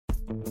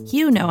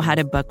You know how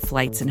to book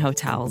flights and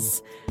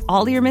hotels.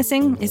 All you're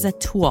missing is a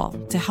tool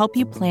to help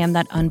you plan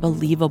that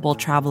unbelievable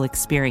travel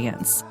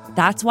experience.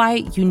 That's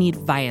why you need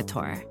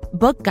Viator.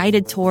 Book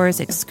guided tours,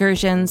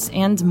 excursions,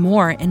 and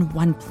more in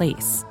one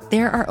place.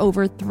 There are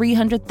over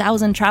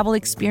 300,000 travel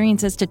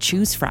experiences to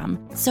choose from,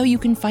 so you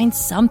can find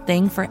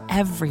something for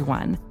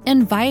everyone.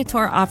 And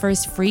Viator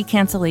offers free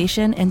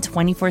cancellation and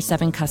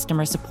 24/7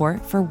 customer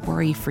support for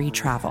worry-free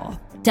travel.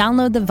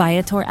 Download the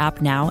Viator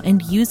app now and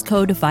use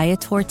code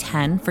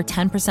Viator10 for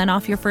 10%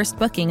 off your first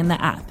booking in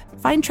the app.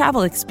 Find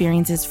travel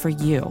experiences for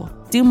you.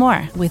 Do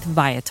more with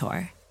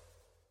Viator.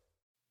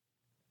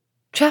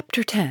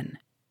 Chapter 10.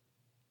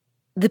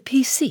 The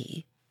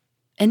PC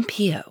and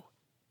PO.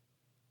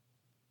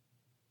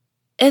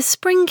 As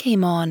spring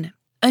came on,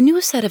 a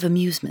new set of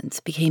amusements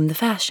became the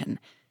fashion,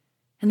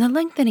 and the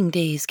lengthening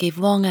days gave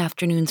long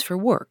afternoons for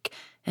work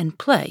and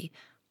play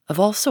of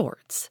all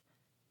sorts.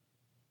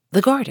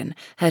 The garden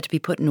had to be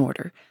put in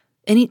order,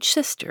 and each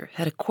sister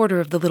had a quarter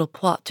of the little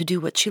plot to do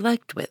what she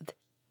liked with.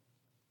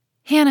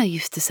 Hannah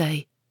used to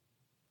say,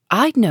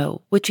 "I'd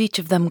know which each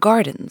of them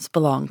gardens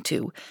belonged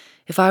to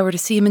if I were to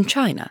see 'em in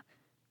China."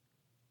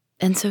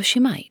 And so she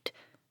might,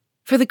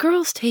 for the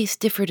girls' taste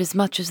differed as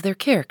much as their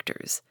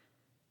characters.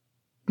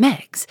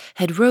 Meg's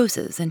had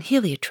roses and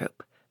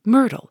heliotrope,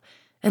 myrtle,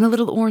 and a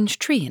little orange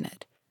tree in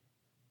it.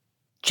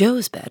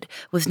 Jo's bed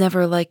was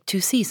never like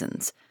 2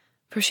 seasons,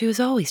 for she was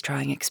always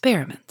trying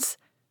experiments.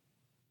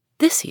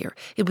 This year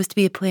it was to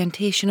be a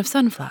plantation of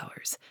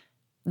sunflowers,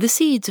 the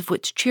seeds of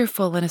which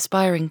cheerful and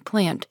aspiring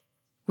plant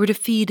were to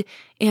feed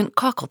Aunt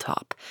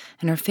Cockletop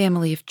and her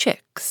family of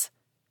chicks.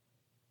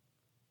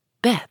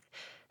 Beth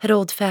had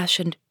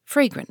old-fashioned,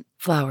 fragrant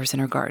flowers in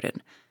her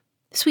garden,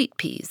 sweet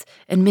peas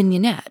and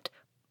mignonette,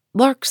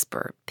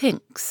 larkspur,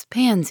 pinks,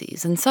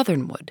 pansies, and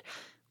southernwood,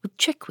 with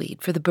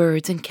chickweed for the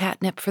birds and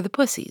catnip for the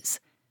pussies.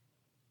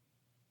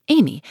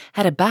 Amy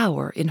had a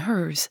bower in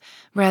hers,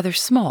 rather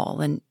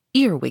small and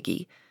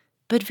earwiggy,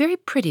 but very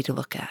pretty to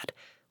look at,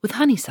 with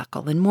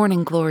honeysuckle and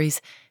morning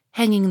glories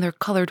hanging their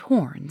colored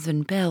horns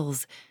and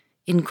bells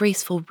in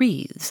graceful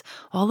wreaths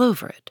all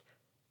over it,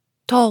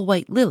 tall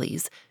white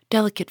lilies,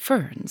 delicate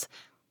ferns,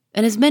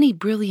 and as many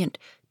brilliant,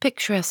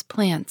 picturesque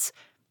plants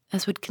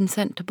as would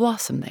consent to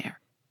blossom there.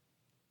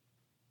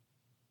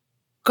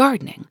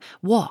 Gardening,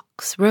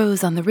 walks,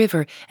 rows on the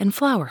river, and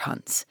flower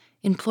hunts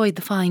employed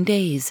the fine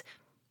days,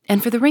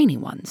 and for the rainy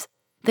ones,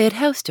 they had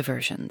house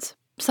diversions,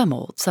 some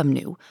old, some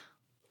new,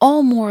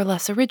 all more or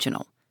less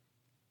original.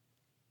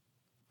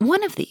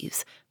 One of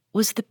these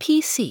was the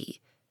PC.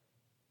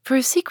 For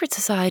as secret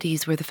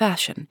societies were the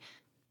fashion,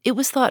 it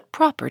was thought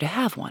proper to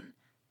have one.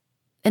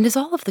 And as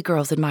all of the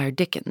girls admired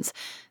Dickens,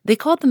 they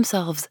called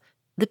themselves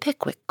the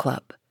Pickwick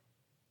Club.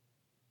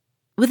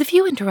 With a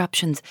few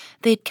interruptions,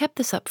 they had kept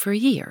this up for a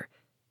year,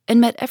 and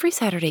met every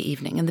Saturday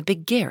evening in the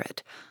big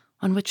garret,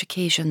 on which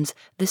occasions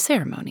the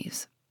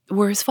ceremonies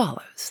were as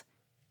follows.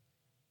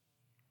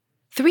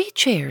 3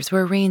 chairs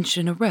were arranged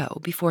in a row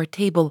before a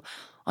table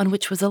on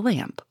which was a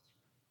lamp.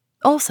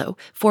 Also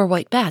 4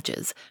 white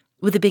badges,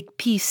 with a big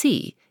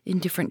PC in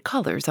different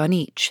colors on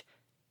each,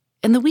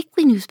 and the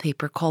weekly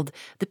newspaper called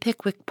the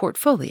Pickwick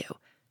Portfolio,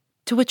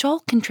 to which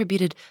all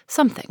contributed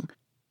something,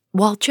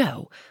 while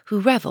Jo, who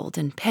reveled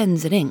in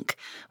pens and ink,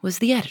 was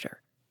the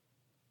editor.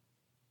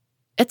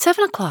 At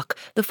 7 o'clock,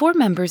 the 4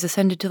 members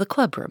ascended to the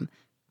clubroom,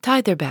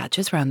 tied their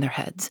badges round their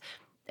heads,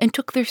 and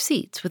took their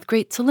seats with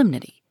great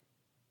solemnity.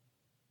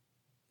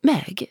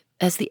 Meg,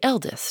 as the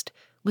eldest,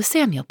 was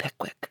Samuel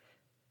Pickwick.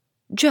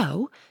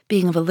 Jo,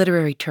 being of a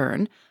literary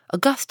turn,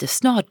 Augustus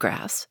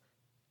Snodgrass.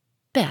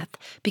 Beth,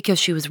 because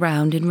she was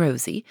round and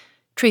rosy,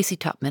 Tracy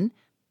Tupman,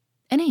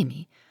 and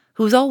Amy,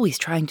 who was always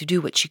trying to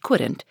do what she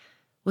couldn't,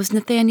 was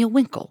Nathaniel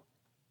Winkle.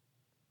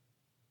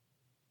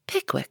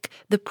 Pickwick,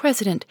 the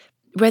president,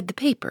 read the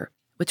paper,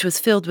 which was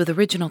filled with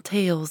original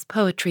tales,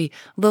 poetry,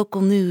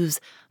 local news,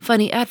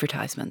 funny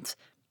advertisements,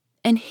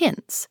 and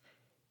hints,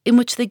 in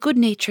which they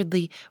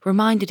good-naturedly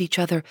reminded each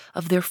other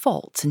of their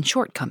faults and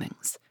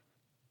shortcomings.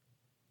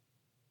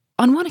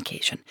 On one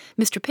occasion,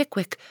 Mr.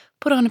 Pickwick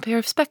put on a pair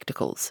of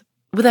spectacles,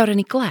 without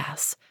any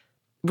glass,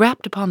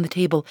 rapped upon the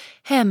table,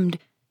 hemmed,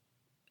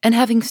 and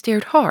having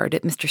stared hard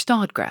at Mr.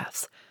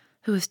 Snodgrass,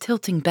 who was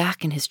tilting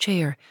back in his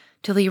chair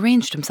till he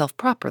arranged himself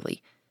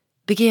properly,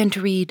 began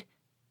to read,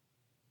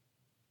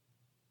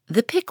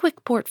 The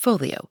Pickwick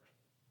Portfolio,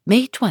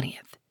 May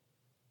 20th.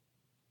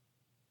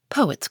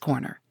 Poets'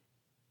 Corner.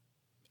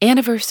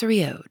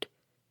 Anniversary Ode.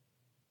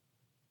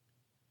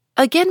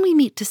 Again we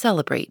meet to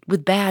celebrate,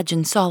 with badge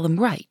and solemn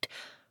rite,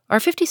 our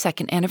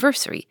 52nd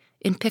anniversary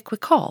in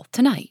Pickwick Hall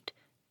tonight.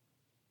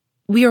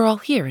 We are all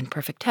here in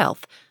perfect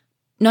health,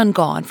 none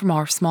gone from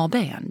our small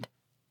band.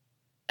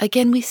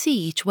 Again we see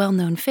each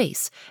well-known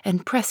face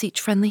and press each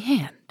friendly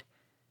hand.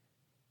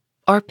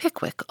 Our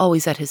Pickwick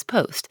always at his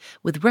post,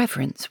 with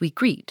reverence we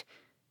greet.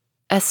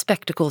 As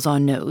spectacles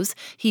on nose,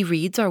 he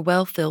reads our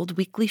well-filled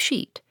weekly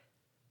sheet.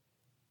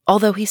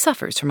 Although he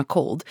suffers from a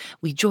cold,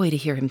 we joy to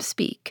hear him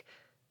speak,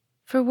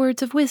 for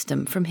words of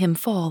wisdom from him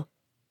fall,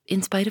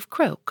 in spite of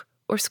croak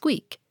or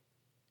squeak.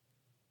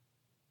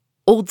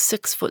 Old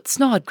 6-foot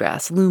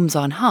Snodgrass looms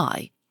on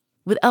high,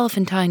 with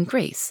elephantine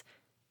grace,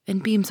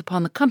 and beams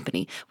upon the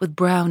company with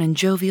brown and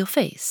jovial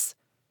face.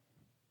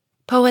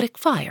 Poetic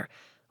fire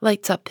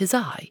lights up his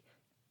eye.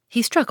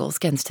 He struggles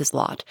 'gainst his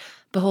lot.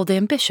 Behold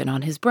ambition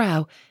on his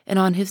brow, and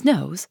on his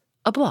nose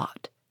a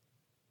blot.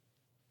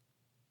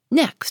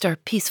 Next our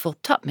peaceful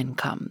Tupman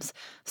comes,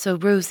 so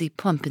rosy,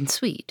 plump, and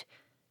sweet,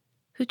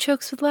 who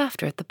chokes with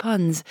laughter at the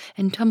puns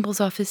and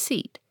tumbles off his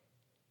seat.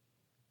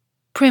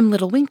 Prim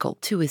little Winkle,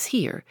 too, is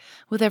here,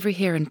 with every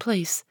hair in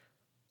place,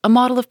 a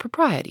model of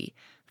propriety,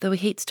 though he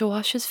hates to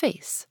wash his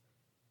face.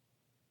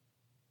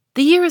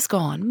 The year is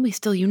gone, we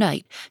still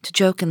unite to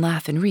joke and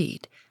laugh and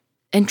read,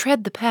 and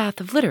tread the path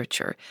of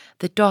literature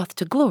that doth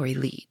to glory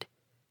lead.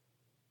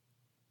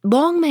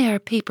 Long may our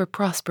paper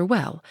prosper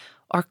well,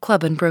 our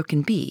club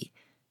unbroken be,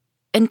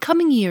 and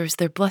coming years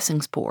their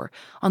blessings pour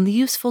on the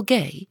useful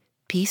gay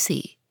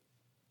P.C.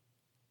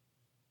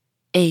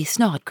 A.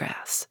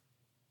 Snodgrass.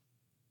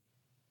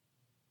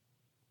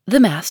 The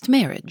Masked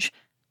Marriage,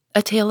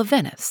 A Tale of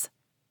Venice.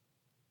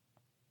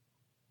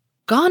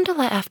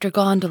 Gondola after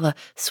gondola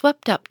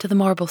swept up to the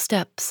marble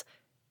steps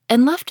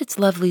and left its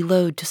lovely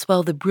load to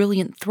swell the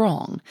brilliant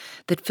throng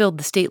that filled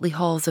the stately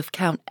halls of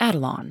Count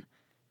Adelon.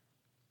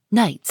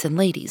 Knights and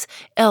ladies,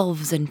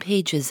 elves and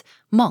pages,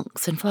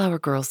 monks and flower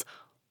girls,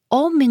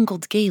 all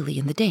mingled gaily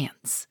in the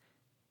dance.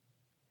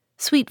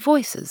 Sweet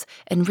voices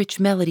and rich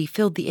melody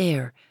filled the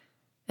air,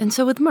 and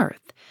so with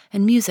mirth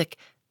and music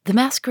the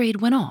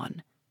masquerade went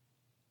on.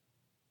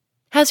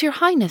 "Has your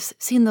Highness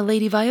seen the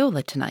Lady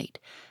Viola tonight?"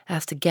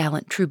 asked a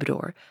gallant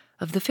troubadour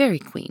of the Fairy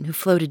Queen who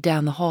floated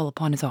down the hall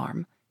upon his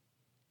arm.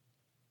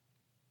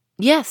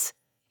 "Yes,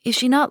 is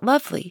she not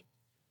lovely,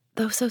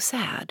 though so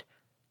sad?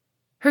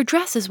 Her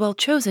dress is well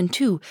chosen,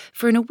 too,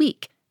 for in a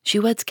week she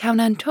weds Count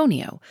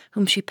Antonio,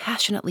 whom she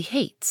passionately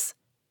hates."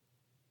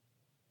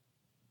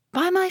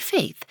 "By my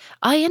faith,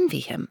 I envy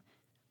him.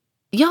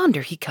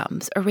 Yonder he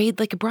comes, arrayed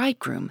like a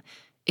bridegroom,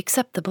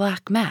 except the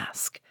black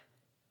mask.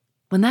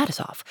 When that is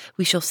off,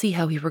 we shall see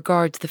how he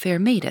regards the fair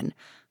maiden,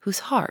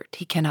 whose heart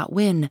he cannot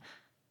win,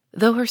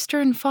 though her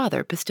stern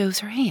father bestows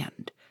her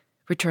hand,"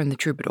 returned the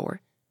troubadour.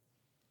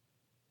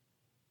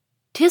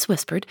 "'Tis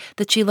whispered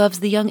that she loves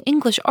the young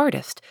English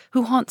artist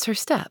who haunts her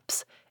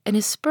steps, and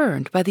is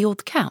spurned by the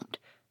old count,"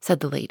 said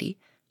the lady,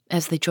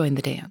 as they joined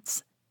the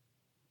dance.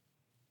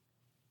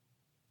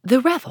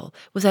 The revel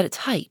was at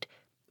its height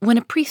when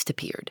a priest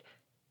appeared,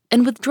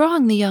 and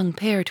withdrawing the young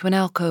pair to an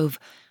alcove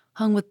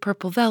hung with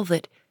purple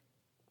velvet,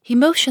 he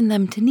motioned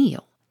them to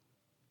kneel.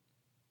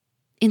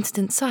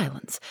 Instant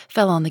silence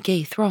fell on the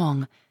gay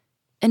throng,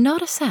 and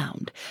not a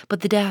sound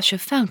but the dash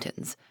of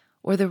fountains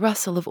or the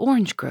rustle of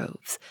orange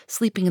groves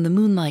sleeping in the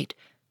moonlight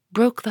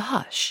broke the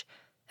hush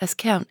as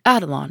Count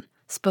Adelon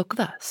spoke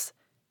thus.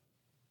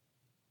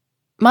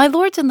 "My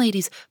lords and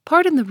ladies,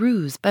 pardon the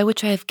ruse by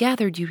which I have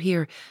gathered you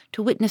here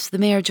to witness the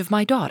marriage of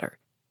my daughter.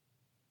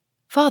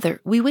 Father,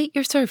 we wait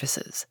your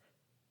services."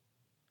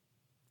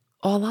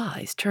 All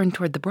eyes turned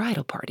toward the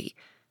bridal party,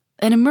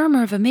 and a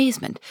murmur of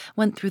amazement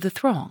went through the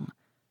throng,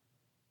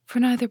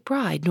 for neither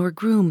bride nor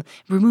groom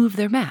removed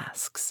their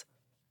masks.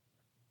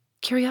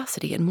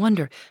 Curiosity and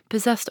wonder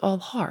possessed all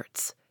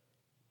hearts,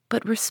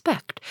 but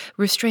respect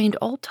restrained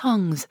all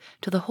tongues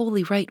till the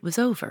holy rite was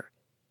over.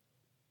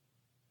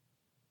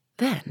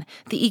 Then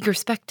the eager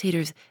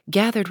spectators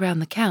gathered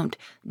round the Count,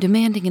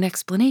 demanding an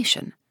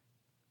explanation.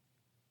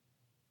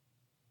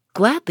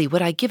 "Gladly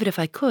would I give it if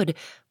I could,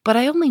 but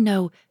I only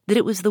know that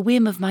it was the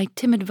whim of my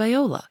timid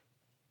Viola,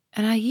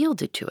 and I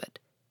yielded to it.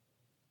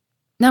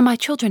 Now, my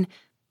children,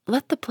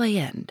 let the play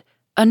end,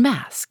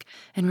 unmask,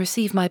 and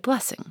receive my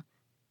blessing."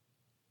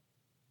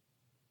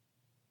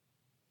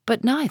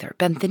 But neither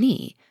bent the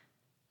knee,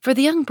 for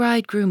the young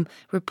bridegroom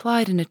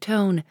replied in a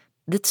tone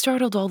that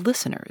startled all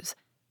listeners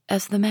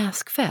as the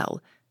mask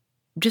fell,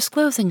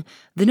 disclosing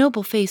the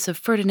noble face of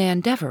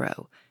Ferdinand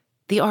Devereux,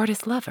 the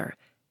artist lover,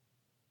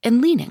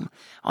 and leaning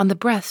on the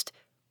breast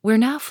where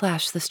now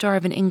flashed the star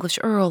of an English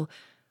earl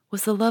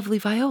was the lovely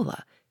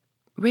Viola,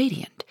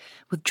 radiant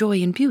with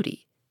joy and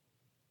beauty.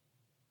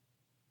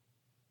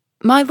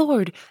 "My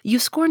lord, you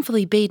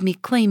scornfully bade me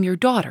claim your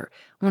daughter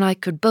when I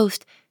could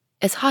boast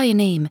as high a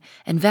name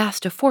and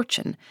vast a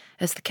fortune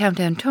as the Count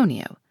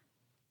Antonio.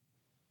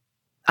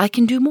 I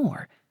can do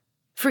more,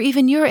 for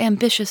even your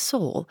ambitious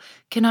soul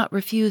cannot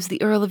refuse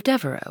the Earl of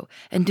Devereux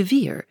and De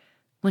Vere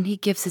when he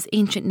gives his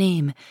ancient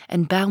name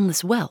and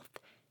boundless wealth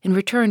in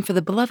return for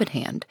the beloved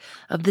hand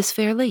of this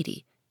fair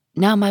lady,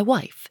 now my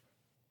wife."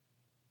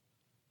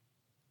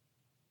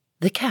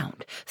 The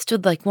Count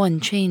stood like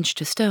one changed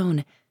to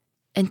stone,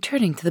 and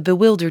turning to the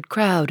bewildered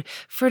crowd,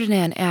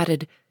 Ferdinand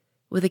added,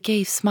 with a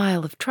gay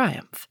smile of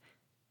triumph,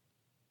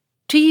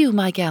 "To you,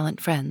 my gallant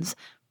friends,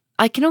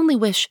 I can only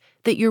wish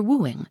that your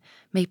wooing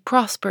may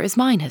prosper as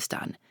mine has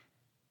done,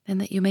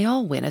 and that you may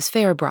all win as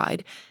fair a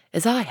bride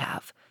as I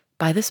have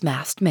by this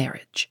masked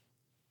marriage."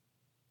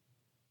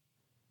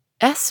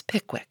 S.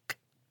 Pickwick.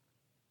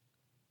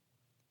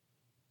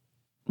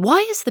 Why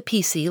is the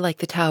PC like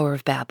the Tower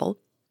of Babel?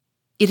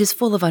 It is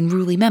full of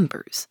unruly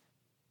members.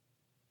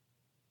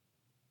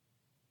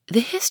 The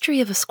History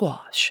of a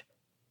Squash.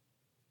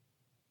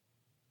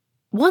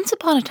 Once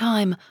upon a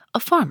time,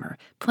 a farmer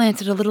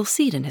planted a little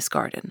seed in his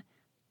garden,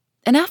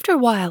 and after a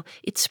while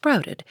it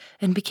sprouted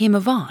and became a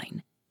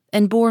vine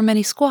and bore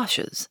many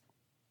squashes.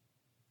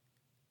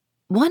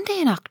 One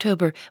day in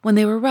October, when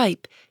they were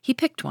ripe, he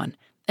picked one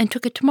and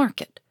took it to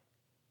market.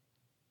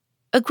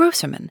 A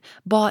grocerman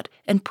bought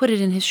and put it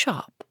in his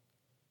shop.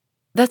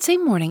 That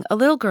same morning, a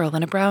little girl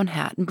in a brown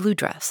hat and blue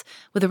dress,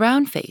 with a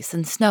round face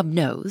and snub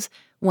nose,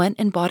 went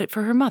and bought it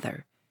for her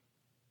mother.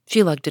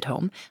 She lugged it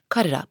home,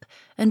 cut it up,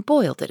 and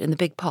boiled it in the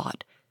big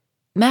pot,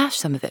 mashed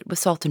some of it with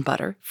salt and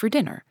butter for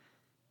dinner.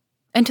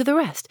 And to the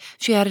rest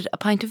she added a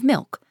pint of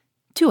milk,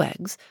 2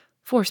 eggs,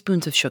 4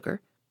 spoons of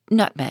sugar,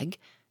 nutmeg,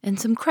 and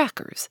some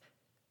crackers.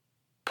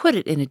 Put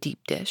it in a deep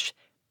dish,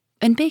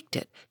 and baked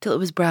it till it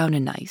was brown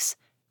and nice,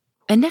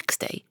 and next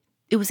day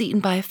it was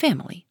eaten by a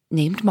family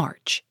named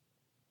March.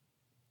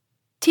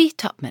 T.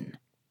 Tupman.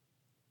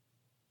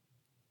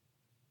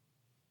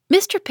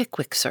 Mr.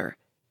 Pickwick, sir.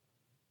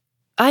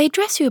 I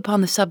address you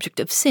upon the subject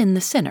of Sin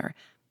the Sinner.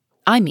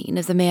 I mean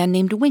as a man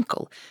named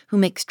Winkle, who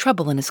makes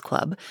trouble in his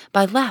club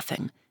by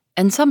laughing,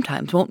 and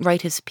sometimes won't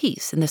write his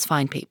piece in this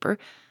fine paper.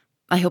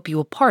 I hope you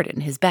will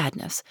pardon his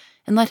badness,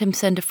 and let him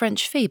send a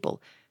French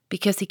fable,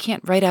 because he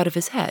can't write out of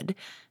his head,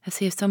 as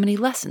he has so many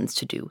lessons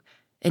to do,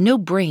 and no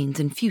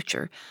brains in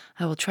future.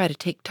 I will try to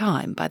take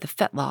time by the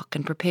fetlock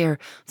and prepare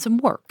some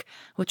work,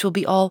 which will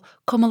be all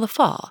comme il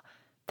faut.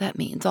 That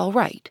means all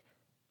right.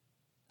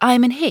 I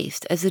am in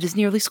haste, as it is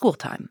nearly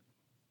school-time.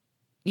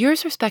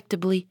 Yours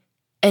respectably,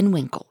 N.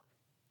 Winkle.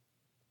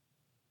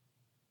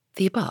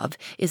 The above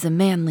is a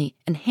manly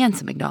and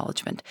handsome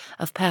acknowledgment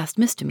of past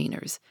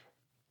misdemeanors.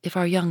 If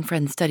our young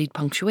friend studied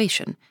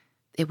punctuation,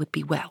 it would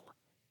be well.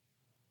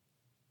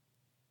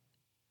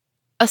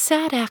 A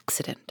sad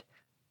accident.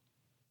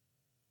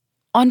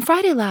 On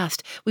Friday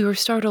last, we were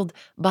startled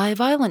by a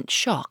violent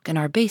shock in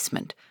our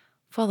basement,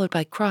 followed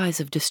by cries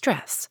of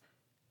distress.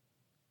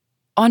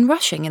 On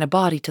rushing in a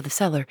body to the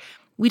cellar,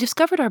 we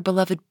discovered our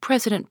beloved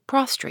President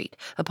prostrate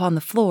upon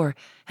the floor,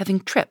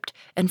 having tripped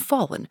and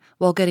fallen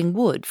while getting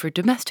wood for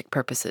domestic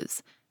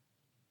purposes.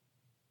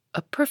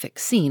 A perfect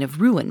scene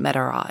of ruin met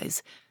our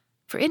eyes,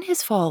 for in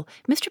his fall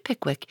Mr.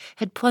 Pickwick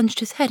had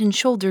plunged his head and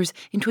shoulders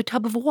into a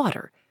tub of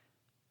water,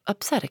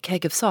 upset a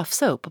keg of soft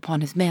soap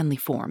upon his manly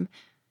form,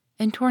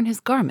 and torn his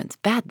garments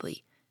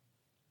badly.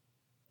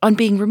 On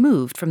being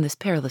removed from this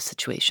perilous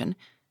situation,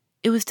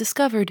 it was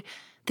discovered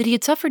that he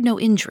had suffered no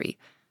injury,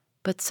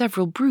 but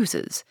several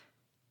bruises,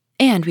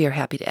 and, we are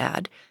happy to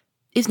add,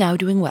 is now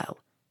doing well.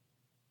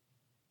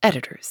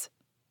 Editors.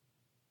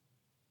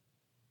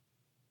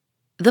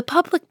 The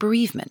public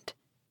bereavement.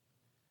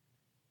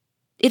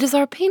 It is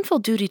our painful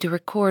duty to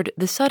record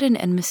the sudden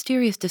and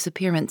mysterious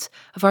disappearance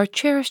of our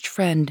cherished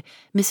friend,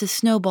 Mrs.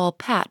 Snowball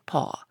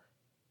Pat-Paw.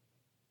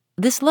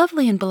 This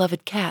lovely and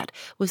beloved cat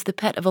was the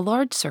pet of a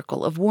large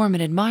circle of warm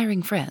and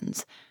admiring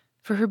friends,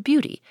 for her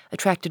beauty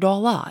attracted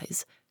all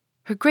eyes,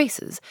 her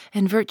graces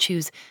and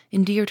virtues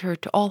endeared her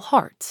to all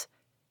hearts,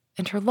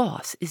 and her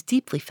loss is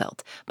deeply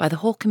felt by the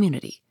whole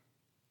community.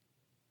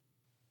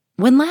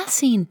 When last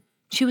seen,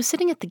 she was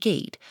sitting at the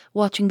gate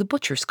watching the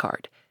butcher's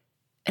cart,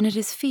 and it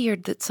is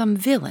feared that some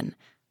villain,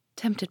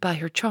 tempted by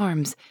her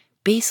charms,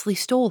 basely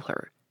stole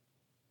her.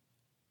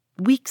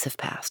 Weeks have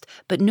passed,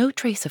 but no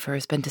trace of her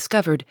has been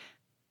discovered,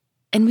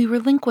 and we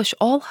relinquish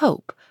all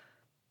hope,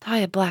 tie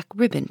a black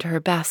ribbon to her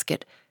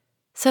basket,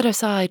 set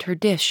aside her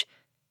dish,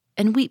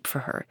 and weep for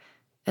her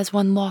as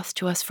one lost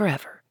to us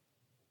forever.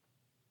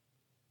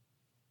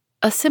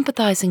 A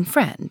sympathizing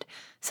friend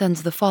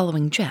sends the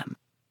following gem.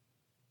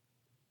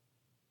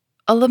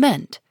 A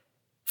lament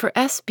for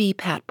S.B.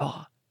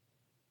 Pat-Paw.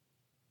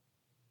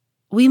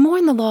 We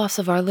mourn the loss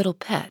of our little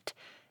pet,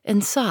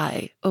 and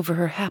sigh over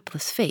her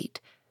hapless fate,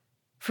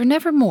 for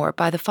never more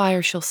by the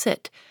fire she'll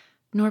sit,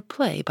 nor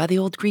play by the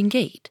old green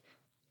gate.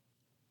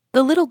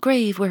 The little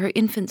grave where her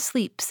infant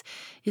sleeps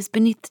is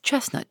beneath the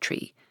chestnut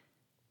tree,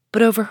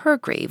 but over her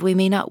grave we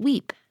may not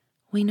weep,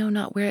 we know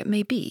not where it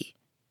may be.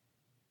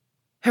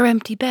 Her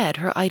empty bed,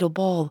 her idle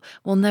ball,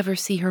 will never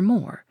see her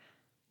more.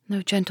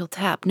 No gentle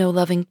tap, no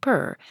loving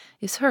purr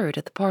is heard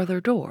at the parlor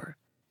door.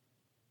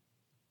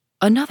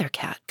 Another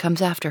cat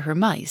comes after her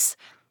mice,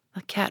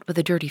 a cat with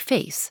a dirty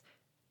face,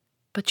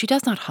 but she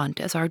does not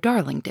hunt as our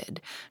darling did,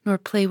 nor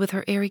play with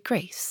her airy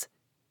grace.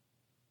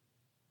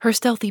 Her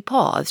stealthy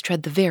paws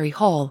tread the very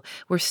hall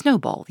where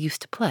Snowball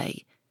used to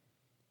play,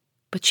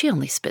 but she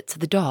only spits at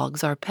the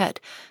dogs our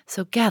pet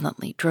so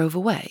gallantly drove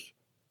away.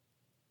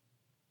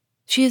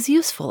 She is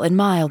useful and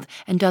mild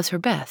and does her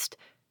best,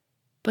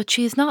 but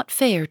she is not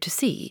fair to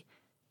see,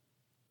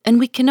 and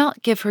we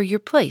cannot give her your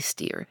place,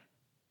 dear,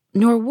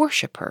 nor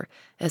worship her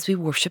as we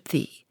worship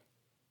thee.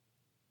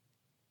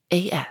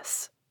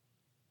 A.S.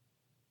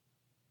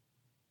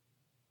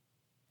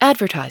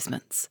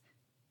 Advertisements.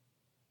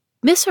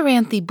 Miss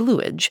Aranthe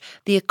Bluidge,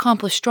 the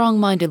accomplished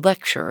strong-minded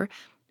lecturer,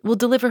 will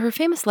deliver her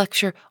famous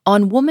lecture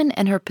on Woman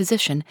and Her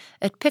Position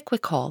at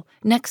Pickwick Hall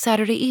next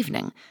Saturday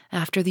evening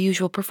after the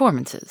usual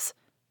performances.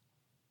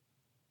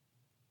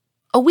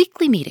 A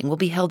weekly meeting will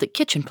be held at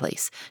Kitchen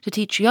Place to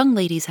teach young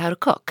ladies how to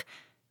cook.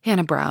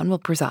 Hannah Brown will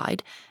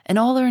preside, and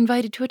all are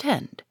invited to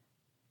attend.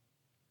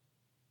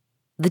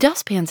 The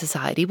Dustpan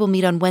Society will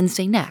meet on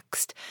Wednesday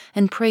next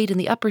and parade in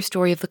the upper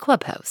story of the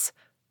clubhouse.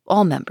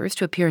 All members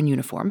to appear in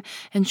uniform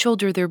and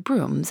shoulder their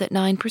brooms at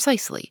 9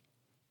 precisely.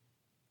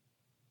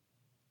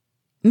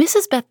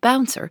 Mrs. Beth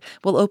Bouncer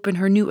will open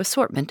her new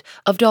assortment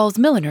of dolls'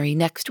 millinery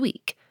next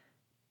week.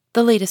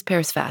 The latest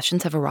Paris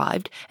fashions have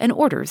arrived, and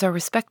orders are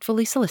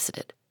respectfully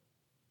solicited.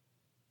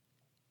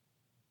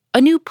 A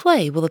new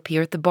play will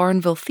appear at the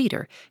Barnville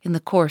Theatre in the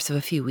course of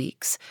a few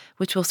weeks,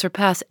 which will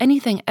surpass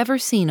anything ever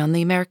seen on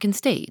the American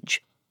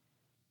stage.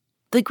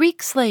 The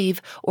Greek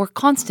Slave, or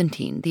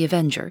Constantine the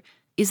Avenger,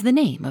 is the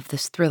name of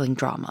this thrilling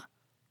drama.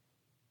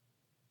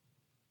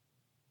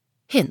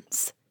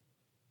 Hints.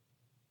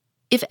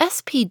 If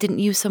SP didn't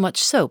use so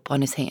much soap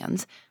on his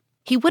hands,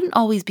 he wouldn't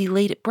always be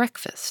late at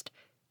breakfast.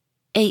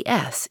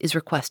 AS is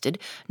requested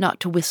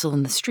not to whistle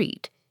in the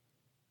street.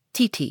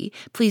 TT,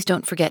 please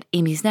don't forget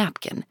Amy's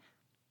napkin.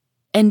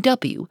 And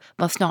W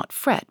must not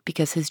fret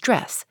because his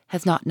dress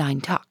has not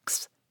 9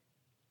 tucks.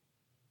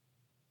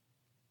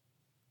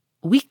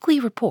 Weekly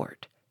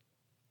Report.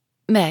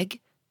 Meg,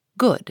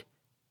 good.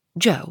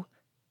 Joe,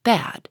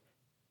 bad.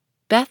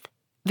 Beth,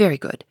 very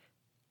good.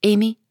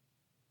 Amy,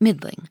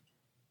 middling.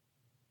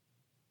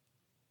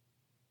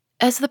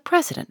 As the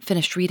president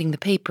finished reading the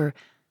paper,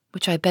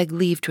 which I beg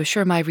leave to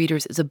assure my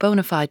readers is a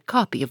bona fide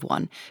copy of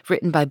one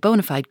written by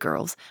bona fide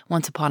girls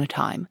once upon a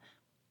time,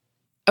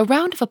 a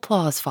round of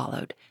applause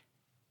followed,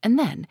 and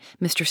then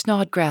Mr.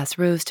 Snodgrass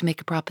rose to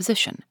make a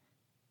proposition.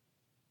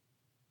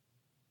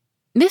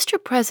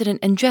 Mr. President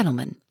and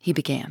gentlemen, he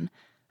began,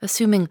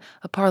 assuming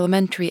a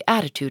parliamentary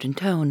attitude and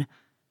tone,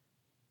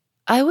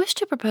 I wish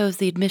to propose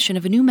the admission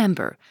of a new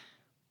member,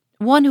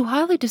 one who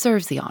highly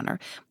deserves the honor,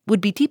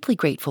 would be deeply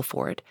grateful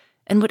for it,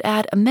 and would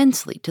add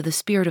immensely to the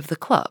spirit of the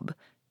club,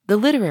 the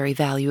literary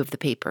value of the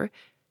paper,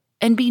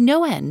 and be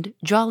no end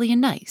jolly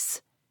and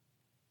nice.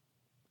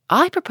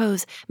 I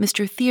propose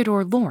Mr.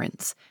 Theodore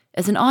Lawrence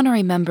as an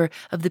honorary member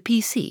of the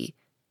PC.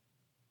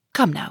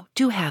 Come now,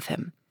 do have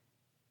him.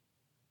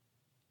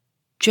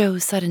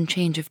 Joe's sudden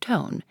change of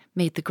tone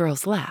made the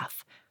girls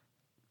laugh,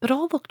 but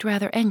all looked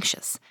rather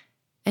anxious,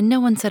 and no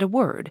one said a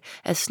word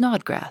as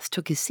Snodgrass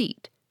took his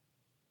seat.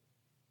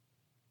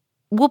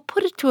 We'll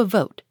put it to a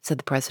vote, said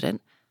the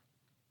president.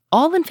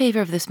 All in favor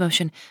of this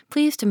motion,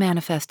 please to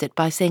manifest it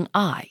by saying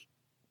aye.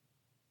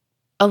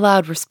 A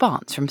loud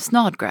response from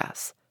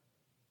Snodgrass,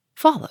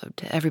 followed,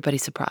 to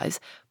everybody's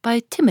surprise, by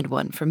a timid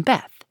one from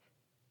Beth.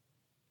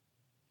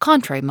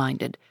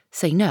 Contrary-minded,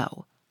 say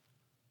no.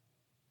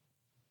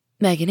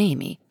 Meg and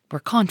Amy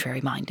were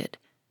contrary-minded,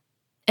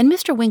 and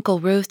Mr. Winkle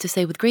rose to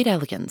say with great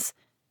elegance,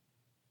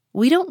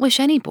 We don't wish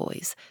any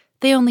boys,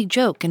 they only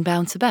joke and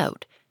bounce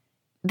about.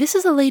 This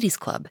is a ladies'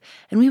 club,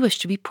 and we wish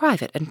to be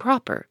private and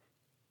proper.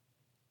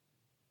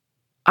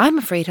 I'm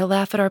afraid he'll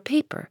laugh at our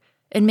paper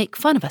and make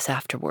fun of us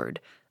afterward,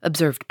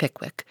 observed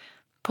Pickwick,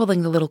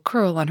 pulling the little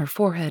curl on her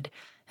forehead,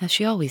 as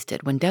she always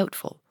did when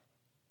doubtful.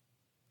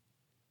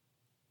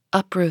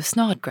 Up rose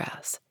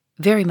Snodgrass,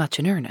 very much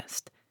in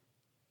earnest.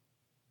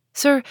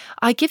 Sir,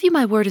 I give you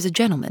my word as a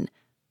gentleman,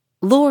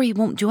 Laurie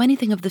won't do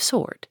anything of the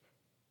sort.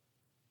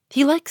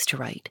 He likes to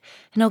write,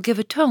 and he'll give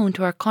a tone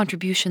to our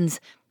contributions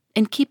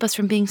and keep us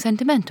from being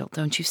sentimental,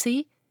 don't you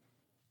see?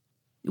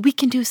 We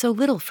can do so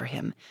little for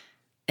him,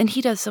 and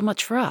he does so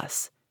much for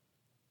us.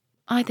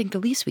 I think the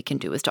least we can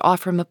do is to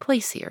offer him a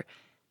place here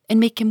and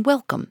make him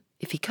welcome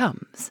if he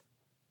comes.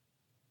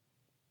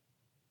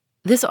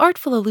 This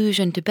artful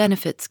allusion to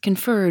benefits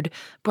conferred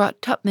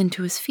brought Tupman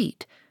to his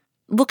feet,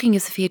 looking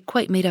as if he had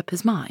quite made up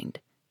his mind.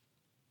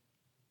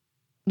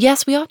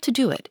 Yes, we ought to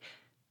do it,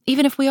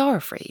 even if we are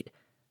afraid.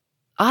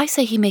 I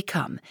say he may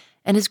come,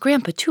 and his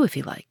grandpa too if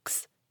he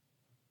likes.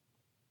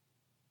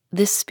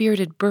 This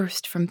spirited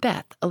burst from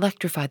Beth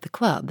electrified the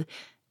club,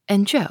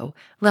 and Jo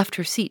left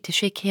her seat to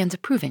shake hands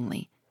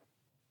approvingly.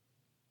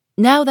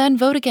 Now then,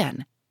 vote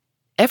again.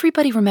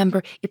 Everybody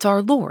remember it's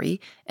our Laurie,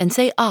 and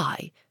say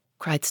aye,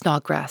 cried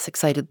Snodgrass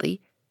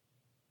excitedly.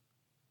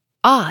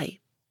 Aye,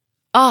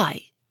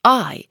 aye,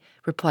 aye,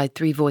 replied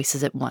 3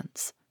 voices at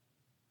once.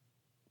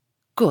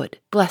 Good,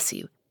 bless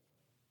you.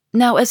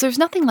 Now, as there's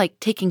nothing like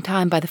taking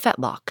time by the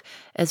fetlock,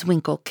 as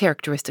Winkle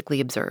characteristically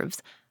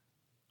observes,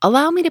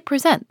 allow me to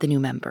present the new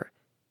member.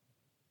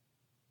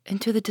 And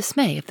to the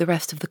dismay of the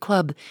rest of the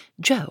club,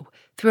 Jo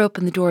threw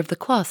open the door of the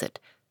closet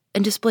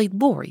and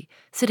displayed Laurie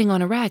sitting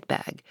on a rag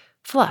bag,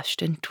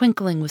 flushed and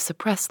twinkling with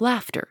suppressed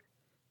laughter.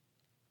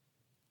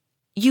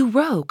 You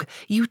rogue,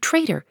 you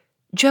traitor!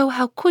 Jo,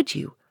 how could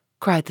you?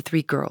 Cried the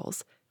 3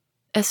 girls,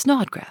 as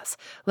Snodgrass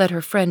led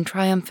her friend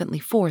triumphantly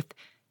forth,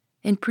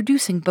 and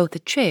producing both a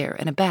chair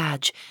and a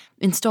badge,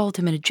 installed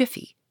him in a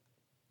jiffy.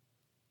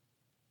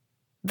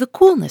 The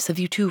coolness of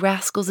you 2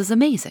 rascals is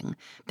amazing,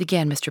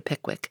 began Mr.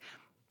 Pickwick,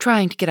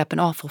 trying to get up an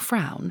awful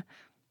frown,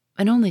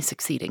 and only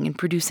succeeding in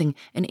producing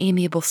an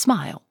amiable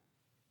smile.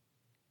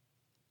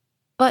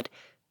 But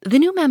the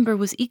new member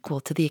was equal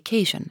to the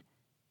occasion.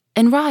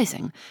 and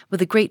rising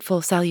with a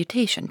grateful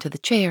salutation to the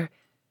chair,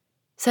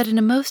 said in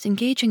a most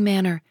engaging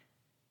manner,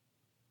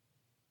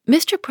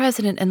 "Mr.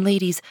 President and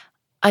ladies,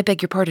 I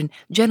beg your pardon,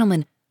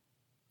 gentlemen,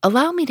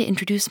 allow me to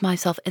introduce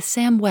myself as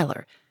Sam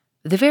Weller,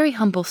 the very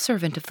humble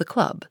servant of the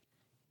club."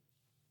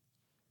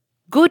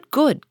 "Good,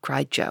 good,"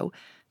 cried Jo,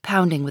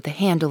 pounding with the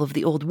handle of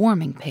the old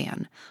warming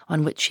pan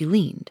on which she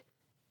leaned.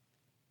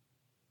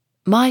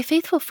 "My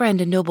faithful friend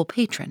and noble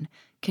patron,"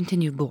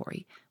 continued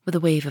Laurie, with a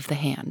wave of the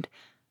hand,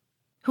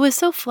 "who has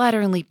so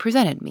flatteringly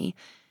presented me,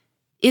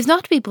 is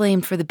not to be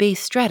blamed for the base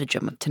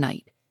stratagem of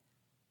tonight.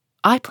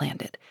 I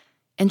planned it,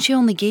 and she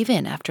only gave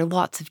in after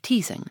lots of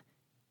teasing."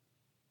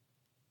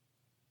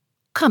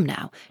 "Come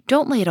now,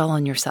 don't lay it all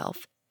on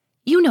yourself.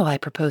 You know I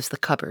proposed the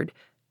cupboard,"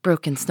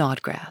 broke in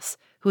Snodgrass,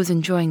 who was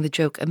enjoying the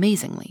joke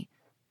amazingly.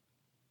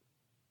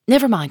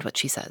 "Never mind what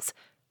she says.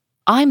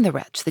 I'm the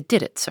wretch that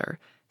did it, sir,"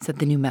 said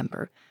the new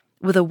member,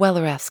 with a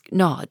Weller-esque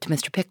nod to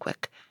Mr.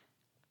 Pickwick.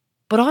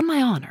 "But on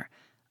my honor,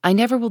 I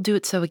never will do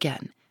it so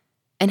again,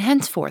 and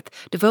henceforth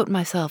devote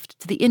myself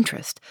to the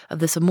interest of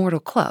this immortal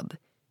club."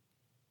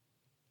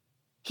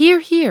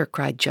 "Hear, hear,"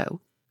 cried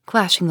Jo,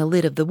 clashing the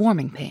lid of the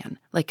warming pan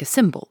like a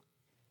cymbal.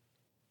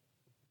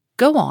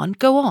 Go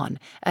on,"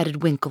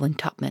 added Winkle and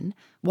Tupman,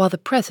 while the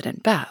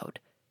president bowed.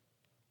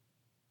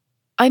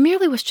 "I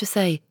merely wish to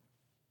say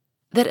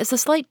that as a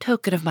slight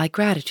token of my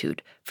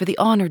gratitude for the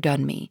honor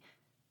done me,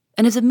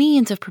 and as a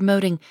means of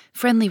promoting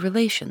friendly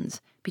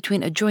relations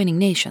between adjoining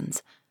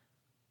nations,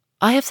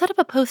 I have set up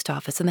a post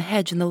office in the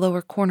hedge in the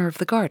lower corner of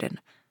the garden,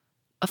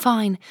 a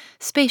fine,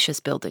 spacious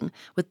building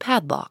with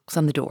padlocks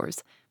on the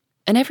doors,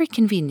 and every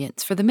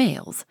convenience for the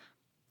males,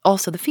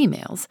 also the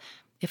females,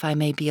 if I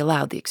may be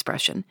allowed the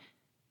expression.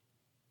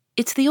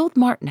 It's the old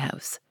Martin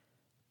house,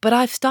 but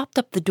I've stopped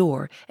up the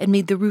door and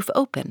made the roof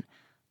open,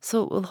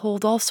 so it will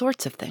hold all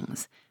sorts of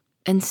things,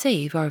 and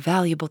save our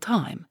valuable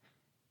time.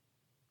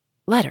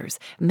 Letters,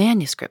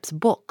 manuscripts,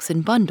 books,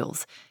 and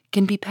bundles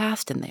can be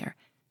passed in there,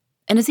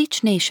 and as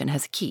each nation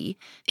has a key,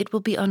 it will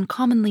be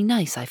uncommonly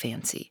nice, I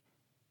fancy.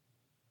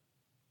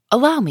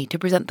 Allow me to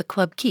present the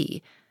club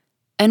key,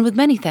 and with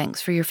many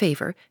thanks for your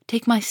favor,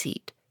 take my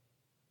seat."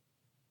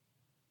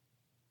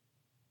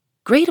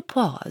 Great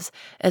applause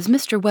as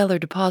Mr. Weller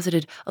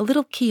deposited a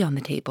little key on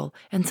the table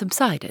and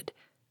subsided.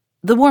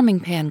 The warming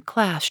pan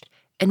clashed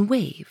and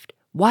waved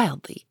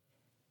wildly,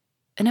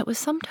 and it was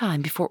some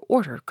time before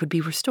order could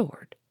be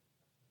restored.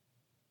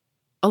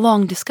 A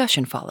long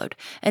discussion followed,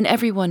 and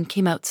everyone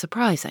came out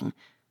surprising,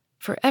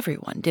 for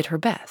everyone did her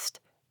best.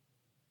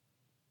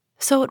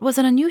 So it was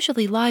an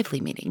unusually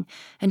lively meeting,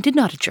 and did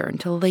not adjourn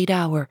till a late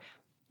hour,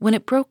 when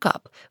it broke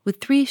up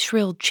with 3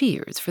 shrill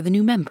cheers for the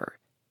new member.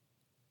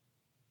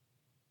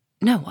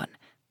 No one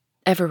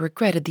ever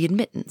regretted the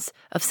admittance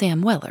of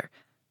Sam Weller,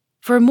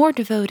 for a more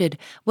devoted,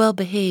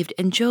 well-behaved,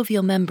 and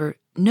jovial member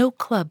no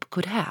club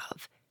could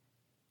have.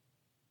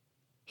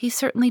 He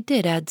certainly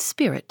did add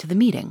spirit to the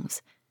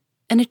meetings,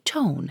 and a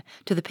tone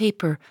to the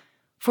paper,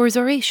 for his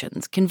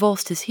orations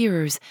convulsed his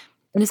hearers,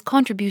 and his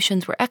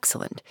contributions were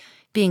excellent,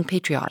 being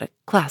patriotic,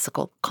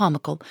 classical,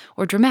 comical,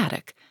 or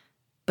dramatic,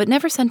 but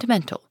never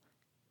sentimental.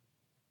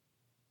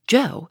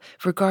 Jo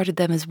regarded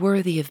them as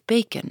worthy of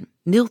Bacon,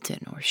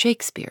 Milton, or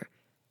Shakespeare,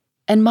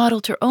 and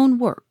modelled her own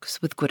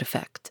works with good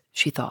effect,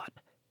 she thought.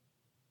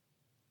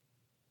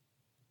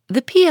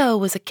 The P.O.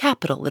 was a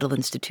capital little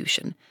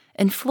institution,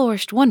 and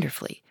flourished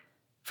wonderfully,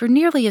 for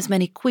nearly as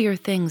many queer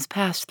things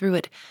passed through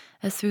it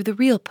as through the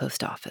real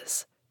post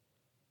office.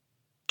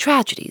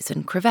 Tragedies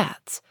and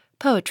cravats,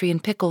 poetry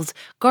and pickles,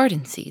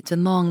 garden seeds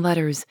and long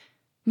letters,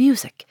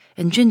 music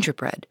and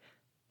gingerbread,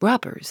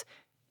 rubbers,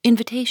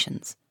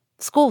 invitations,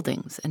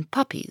 scoldings, and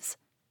puppies.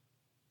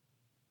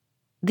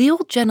 The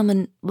old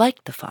gentleman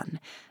liked the fun,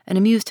 and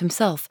amused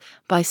himself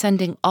by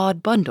sending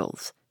odd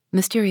bundles,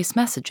 mysterious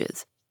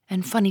messages,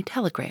 and funny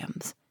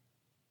telegrams.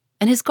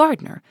 And his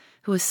gardener,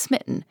 who was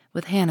smitten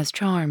with Hannah's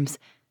charms,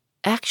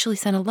 actually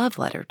sent a love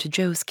letter to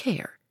Jo's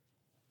care.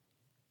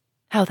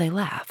 How they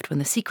laughed when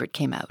the secret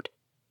came out,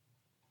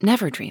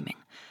 never dreaming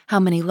how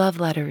many love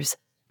letters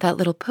that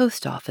little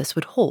post office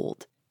would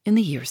hold in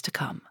the years to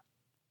come.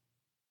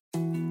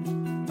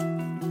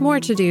 More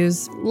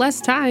to-dos,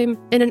 less time,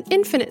 and an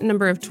infinite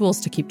number of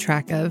tools to keep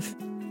track of.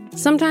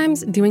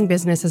 Sometimes doing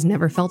business has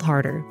never felt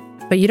harder,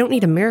 but you don't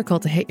need a miracle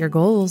to hit your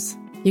goals.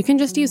 You can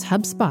just use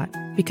HubSpot,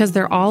 because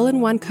their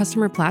all-in-one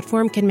customer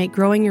platform can make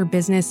growing your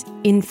business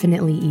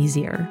infinitely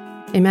easier.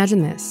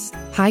 Imagine this: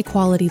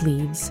 high-quality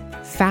leads,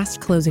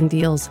 fast closing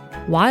deals,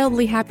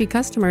 wildly happy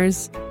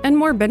customers, and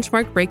more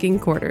benchmark-breaking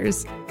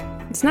quarters.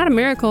 It's not a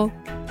miracle,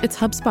 it's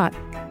HubSpot.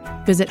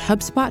 Visit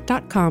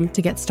HubSpot.com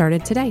to get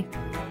started today.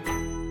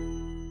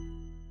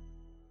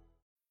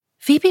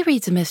 Phoebe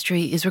Reads a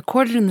Mystery is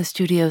recorded in the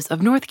studios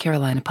of North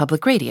Carolina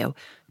Public Radio,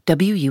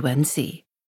 WUNC.